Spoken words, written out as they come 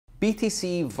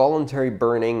BTC voluntary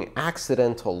burning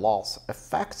accidental loss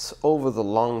effects over the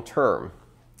long term.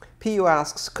 PU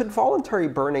asks, could voluntary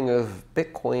burning of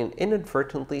Bitcoin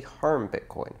inadvertently harm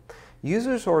Bitcoin?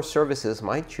 Users or services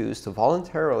might choose to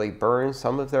voluntarily burn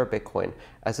some of their Bitcoin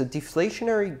as a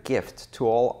deflationary gift to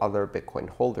all other Bitcoin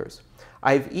holders.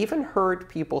 I've even heard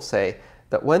people say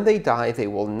that when they die, they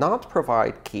will not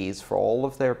provide keys for all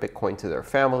of their Bitcoin to their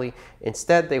family.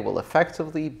 Instead, they will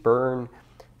effectively burn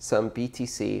some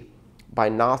BTC by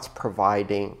not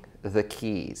providing the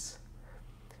keys.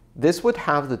 This would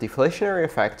have the deflationary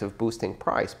effect of boosting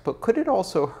price, but could it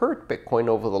also hurt Bitcoin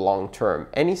over the long term?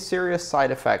 Any serious side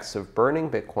effects of burning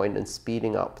Bitcoin and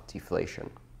speeding up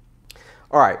deflation?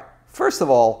 All right, first of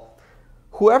all,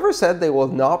 whoever said they will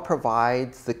not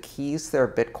provide the keys to their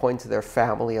Bitcoin to their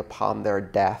family upon their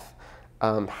death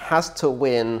has to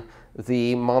win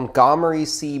the Montgomery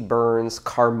C. Burns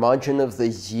Curmudgeon of the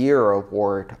Year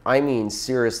award. I mean,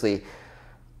 seriously,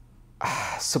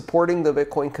 supporting the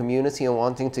Bitcoin community and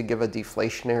wanting to give a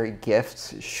deflationary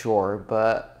gift, sure,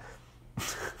 but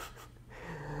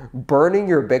burning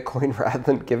your Bitcoin rather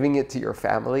than giving it to your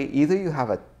family, either you have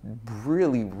a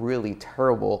really, really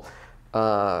terrible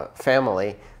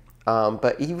family,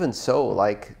 but even so,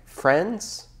 like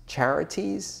friends,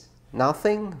 charities,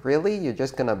 nothing, really? You're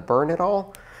just gonna burn it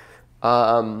all?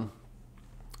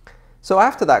 So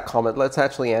after that comment, let's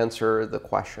actually answer the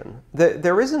question.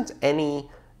 There isn't any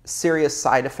serious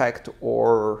side effect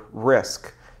or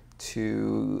risk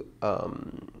to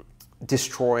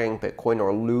destroying Bitcoin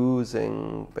or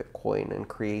losing Bitcoin and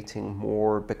creating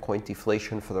more Bitcoin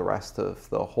deflation for the rest of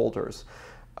the holders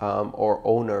or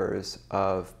owners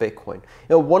of Bitcoin. You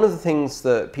know, one of the things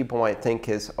that people might think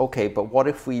is, okay, but what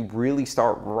if we really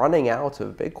start running out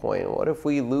of Bitcoin? What if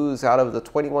we lose out of the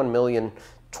 21 million,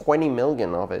 20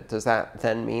 million of it? Does that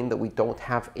then mean that we don't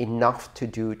have enough to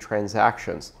do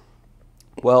transactions?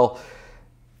 Well,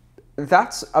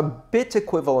 that's a bit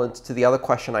equivalent to the other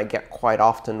question I get quite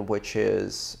often, which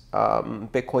is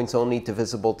Bitcoin's only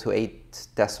divisible to 8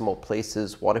 decimal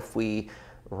places. What if we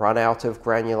run out of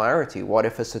granularity? What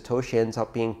if a Satoshi ends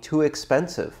up being too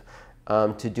expensive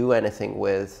to do anything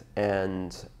with,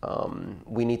 and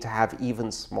we need to have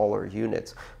even smaller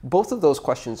units? Both of those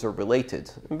questions are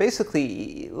related.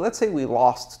 Basically, let's say we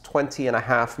lost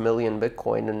 20.5 million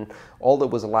Bitcoin, and all that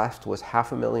was left was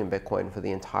 500,000 Bitcoin for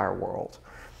the entire world.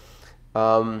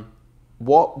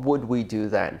 What would we do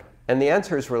then? And the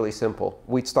answer is really simple.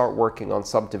 We'd start working on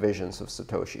subdivisions of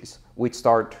Satoshis. We'd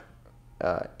start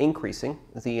increasing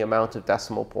the amount of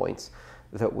decimal points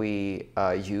that we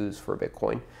use for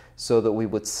Bitcoin, so that we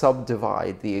would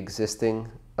subdivide the existing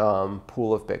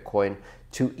pool of Bitcoin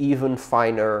to even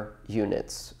finer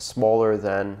units, smaller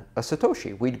than a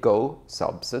Satoshi. We'd go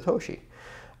sub-satoshi.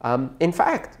 In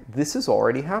fact, this is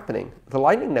already happening. The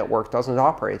Lightning Network doesn't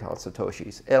operate on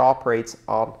Satoshis. It operates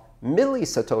on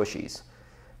milli-Satoshis.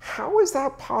 How is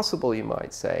that possible, you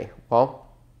might say? Well,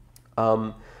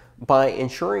 by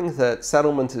ensuring that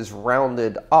settlement is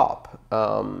rounded up,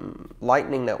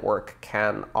 Lightning Network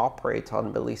can operate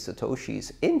on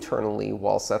milli-Satoshis internally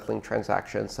while settling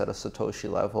transactions at a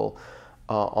Satoshi level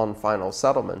on final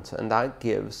settlement. And that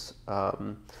gives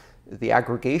the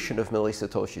aggregation of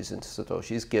milli-Satoshis into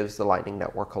Satoshis gives the Lightning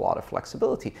Network a lot of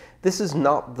flexibility. This is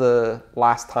not the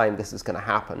last time this is going to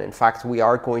happen. In fact, we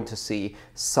are going to see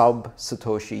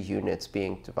sub-Satoshi units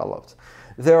being developed.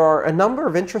 There are a number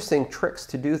of interesting tricks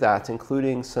to do that,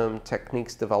 including some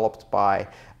techniques developed by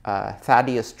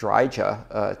Thaddeus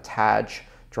Dryja, Taj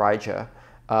Dryja,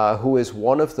 who is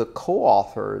one of the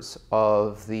co-authors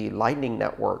of the Lightning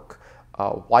Network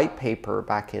white paper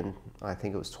back in, I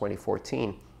think it was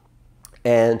 2014,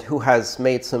 and who has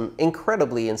made some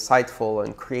incredibly insightful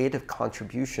and creative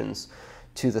contributions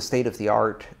to the state of the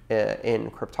art in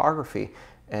cryptography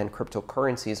and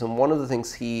cryptocurrencies. And one of the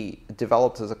things he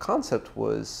developed as a concept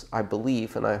was, I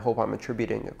believe, and I hope I'm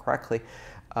attributing it correctly,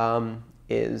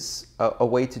 is a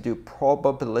way to do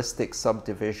probabilistic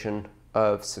subdivision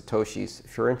of Satoshis.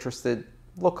 If you're interested,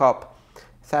 look up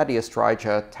Thaddeus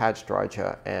Dryja, Taj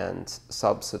Dryja, and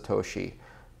sub-Satoshi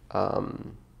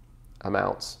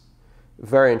amounts.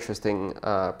 Very interesting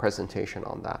presentation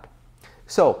on that.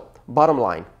 So, bottom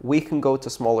line, we can go to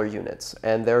smaller units,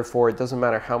 and therefore it doesn't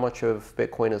matter how much of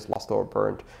Bitcoin is lost or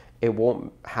burned, it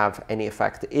won't have any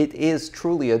effect. It is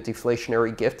truly a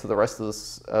deflationary gift to the rest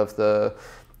of the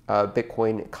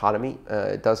Bitcoin economy.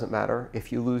 It doesn't matter.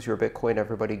 If you lose your Bitcoin,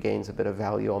 everybody gains a bit of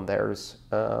value on theirs.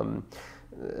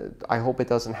 I hope it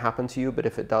doesn't happen to you, but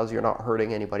if it does, you're not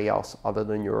hurting anybody else other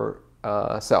than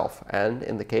yourself. And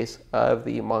in the case of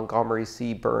the Montgomery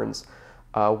C. Burns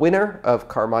Winner of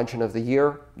Curmudgeon of the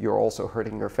Year, you're also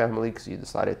hurting your family because you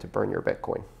decided to burn your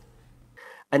Bitcoin.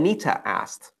 Anita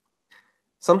asked,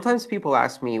 sometimes people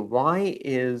ask me, why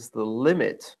is the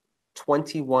limit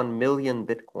 21 million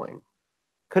Bitcoin?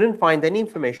 Couldn't find any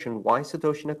information why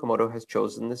Satoshi Nakamoto has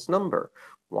chosen this number.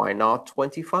 Why not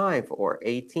 25 or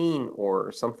 18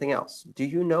 or something else? Do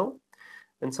you know?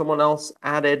 And someone else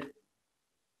added,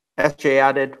 SJ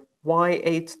added, why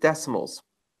 8 decimals?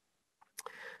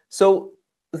 So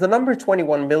the number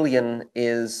 21 million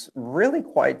is really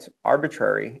quite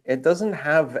arbitrary. It doesn't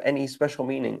have any special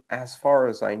meaning as far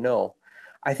as I know.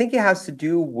 I think it has to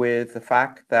do with the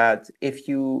fact that if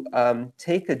you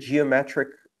take a geometric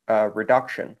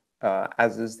reduction,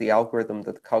 as is the algorithm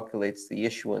that calculates the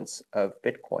issuance of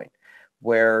Bitcoin,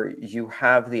 where you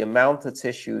have the amount that's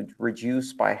issued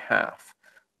reduced by half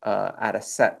at a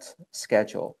set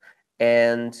schedule,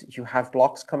 and you have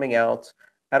blocks coming out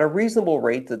at a reasonable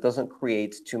rate that doesn't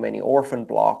create too many orphan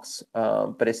blocks,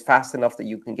 but is fast enough that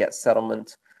you can get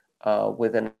settlement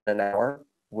within an hour,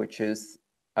 which is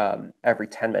every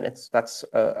 10 minutes. That's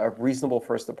a reasonable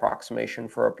first approximation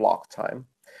for a block time.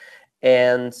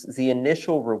 And the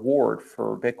initial reward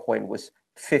for Bitcoin was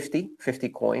 50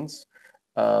 coins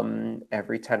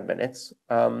every 10 minutes.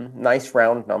 Nice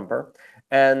round number.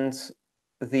 And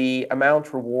the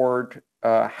amount reward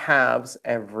halves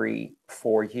every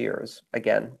 4 years.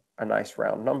 Again, a nice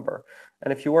round number.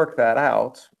 And if you work that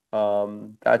out,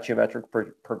 that geometric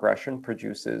progression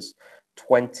produces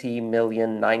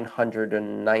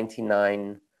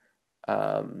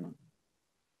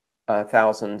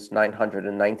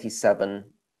 20,999,997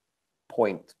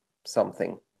 point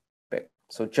something bit.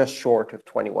 So just short of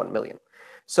 21 million.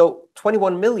 So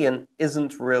 21 million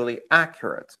isn't really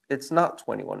accurate. It's not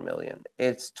 21 million.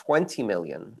 It's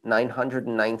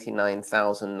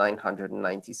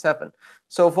 20,999,997.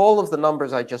 So of all of the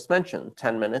numbers I just mentioned,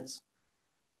 10 minutes,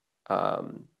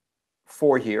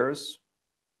 4 years,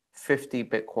 50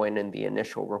 Bitcoin in the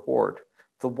initial reward,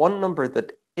 the one number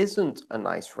that isn't a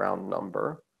nice round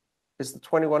number is the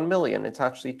 21 million. It's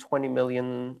actually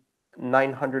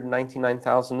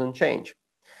 20,999,000 and change.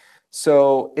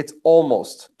 So it's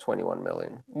almost 21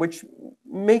 million, which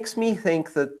makes me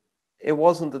think that it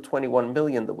wasn't the 21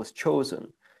 million that was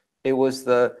chosen. It was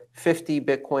the 50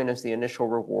 Bitcoin as the initial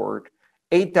reward,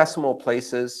 8 decimal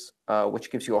places,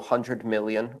 which gives you 100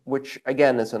 million, which,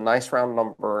 again, is a nice round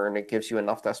number, and it gives you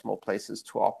enough decimal places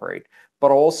to operate,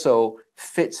 but also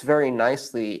fits very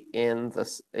nicely in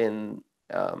this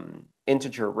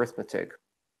integer arithmetic.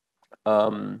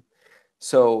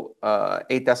 So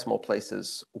 8 decimal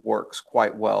places works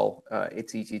quite well.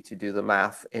 It's easy to do the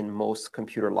math in most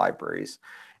computer libraries.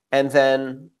 And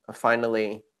then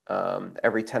finally,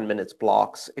 every 10 minutes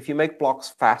blocks. If you make blocks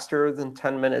faster than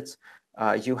 10 minutes,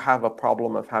 you have a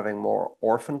problem of having more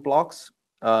orphan blocks,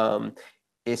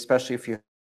 especially if you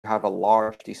have a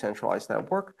large decentralized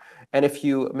network. And if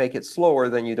you make it slower,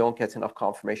 then you don't get enough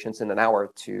confirmations in an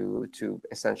hour to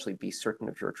essentially be certain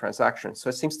of your transaction. So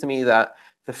it seems to me that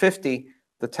the 50,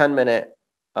 the 10-minute,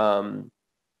 and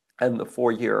the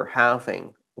 4-year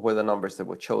halving were the numbers that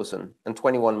were chosen, and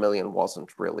 21 million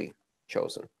wasn't really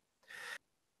chosen.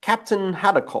 Captain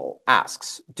Hadakol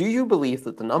asks, do you believe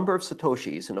that the number of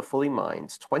Satoshis in a fully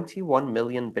mined 21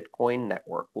 million Bitcoin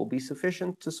network will be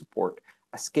sufficient to support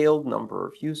a scaled number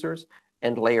of users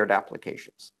and layered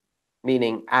applications?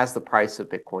 Meaning, as the price of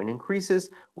Bitcoin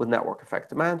increases with network effect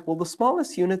demand, will the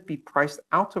smallest unit be priced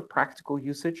out of practical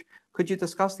usage? Could you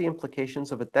discuss the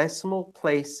implications of a decimal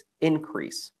place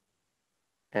increase?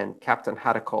 And Captain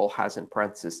Hadakol has in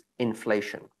parentheses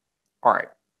inflation. All right,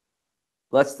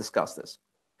 let's discuss this.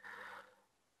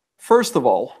 First of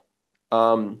all,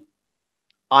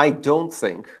 I don't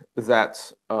think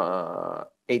that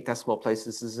 8 decimal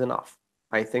places is enough.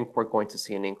 I think we're going to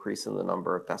see an increase in the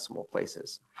number of decimal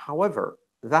places. However,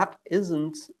 that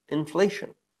isn't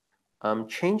inflation.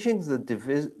 Changing the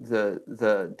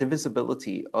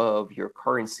divisibility of your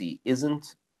currency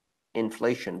isn't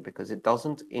inflation because it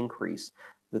doesn't increase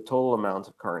the total amount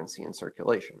of currency in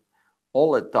circulation.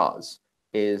 All it does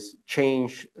is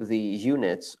change the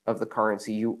units of the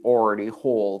currency you already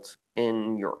hold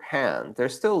in your hand. They're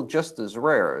still just as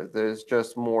rare. There's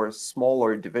just more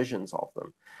smaller divisions of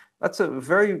them. That's a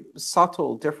very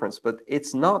subtle difference, but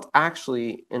it's not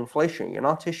actually inflation. You're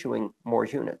not issuing more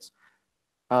units.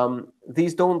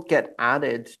 These don't get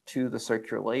added to the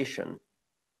circulation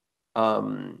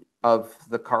of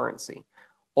the currency.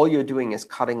 All you're doing is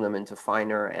cutting them into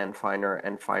finer and finer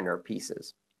and finer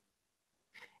pieces.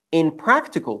 In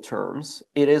practical terms,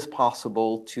 it is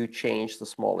possible to change the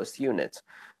smallest unit.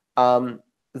 The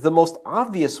most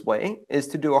obvious way is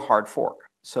to do a hard fork.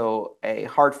 So a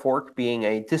hard fork being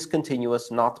a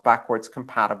discontinuous, not backwards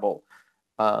compatible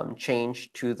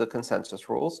change to the consensus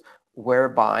rules,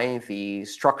 whereby the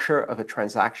structure of a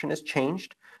transaction is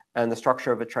changed, and the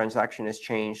structure of a transaction is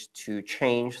changed to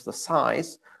change the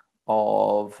size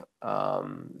of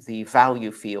the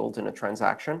value field in a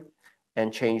transaction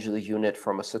and change the unit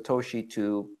from a Satoshi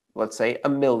to, let's say, a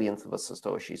millionth of a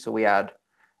Satoshi. So we add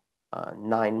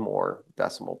 9 more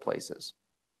decimal places.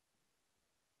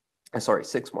 Sorry,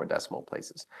 6 more decimal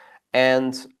places.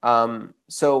 And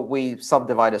so we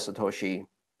subdivide a Satoshi,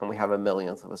 and we have a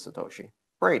millionth of a Satoshi.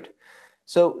 Great.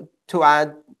 So to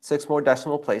add 6 more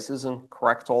decimal places and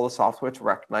correct all the software to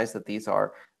recognize that these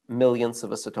are millionths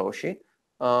of a Satoshi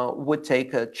would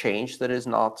take a change that is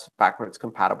not backwards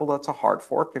compatible. That's a hard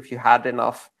fork. If you had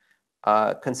enough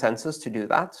consensus to do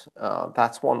that,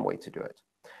 that's one way to do it.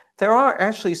 There are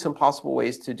actually some possible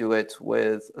ways to do it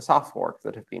with a soft fork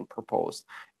that have been proposed.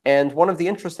 And one of the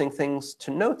interesting things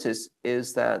to notice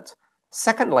is that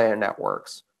second-layer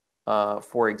networks,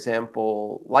 for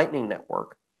example, Lightning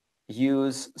Network,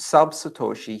 use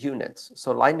sub-satoshi units.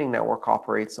 So Lightning Network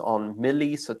operates on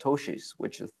milli-satoshis,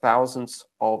 which is thousands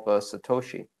of a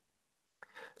Satoshi.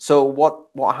 So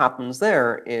what happens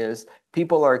there is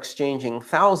people are exchanging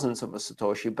thousands of a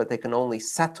Satoshi, but they can only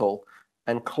settle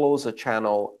and close a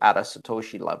channel at a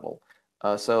Satoshi level.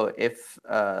 So if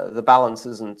the balance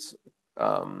isn't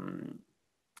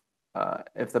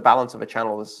if the balance of a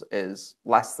channel is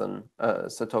less than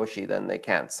Satoshi, then they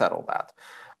can't settle that.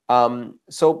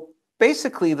 So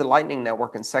basically, the Lightning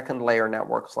Network and second-layer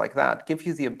networks like that give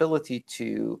you the ability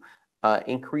to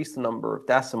increase the number of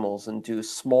decimals and do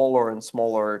smaller and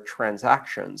smaller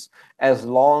transactions, as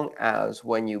long as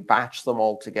when you batch them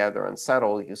all together and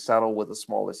settle, you settle with the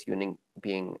smallest unit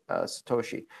being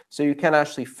Satoshi. So you can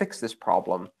actually fix this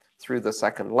problem through the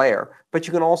second layer, but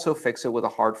you can also fix it with a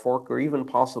hard fork or even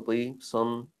possibly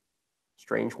some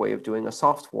strange way of doing a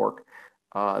soft fork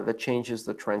that changes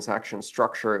the transaction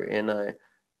structure in a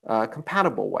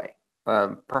compatible way,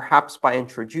 perhaps by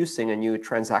introducing a new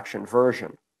transaction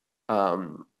version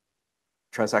number.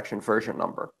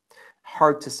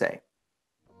 Hard to say.